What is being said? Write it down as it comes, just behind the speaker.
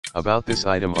About this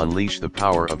item: unleash the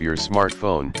power of your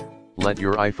smartphone. Let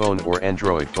your iPhone or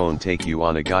Android phone take you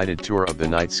on a guided tour of the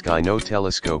night sky. No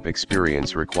telescope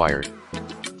experience required.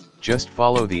 Just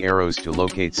follow the arrows to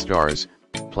locate stars,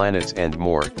 planets and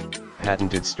more.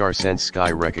 Patented StarSense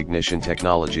sky recognition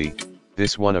technology.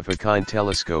 This one-of-a-kind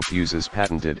telescope uses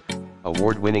patented,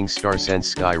 award-winning StarSense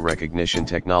sky recognition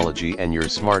technology and your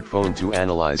smartphone to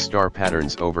analyze star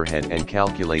patterns overhead and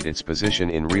calculate its position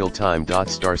in real time.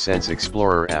 StarSense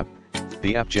Explorer app.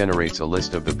 The app generates a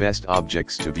list of the best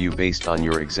objects to view based on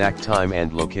your exact time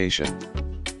and location.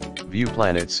 View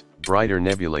planets, brighter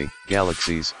nebulae,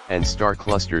 galaxies, and star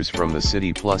clusters from the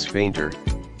city, plus fainter,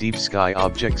 deep sky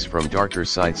objects from darker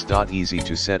sites. Easy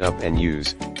to set up and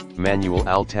use. Manual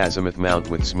alt-azimuth mount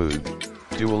with smooth,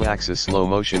 dual-axis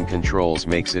slow-motion controls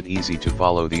makes it easy to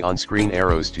follow the on-screen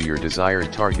arrows to your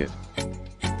desired target.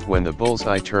 When the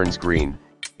bullseye turns green,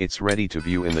 it's ready to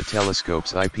view in the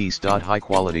telescope's eyepiece.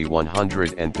 High-quality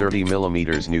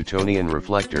 130mm Newtonian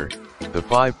reflector. The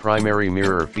 5 primary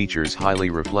mirror features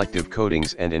highly reflective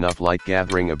coatings and enough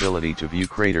light-gathering ability to view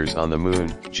craters on the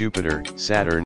Moon, Jupiter, Saturn,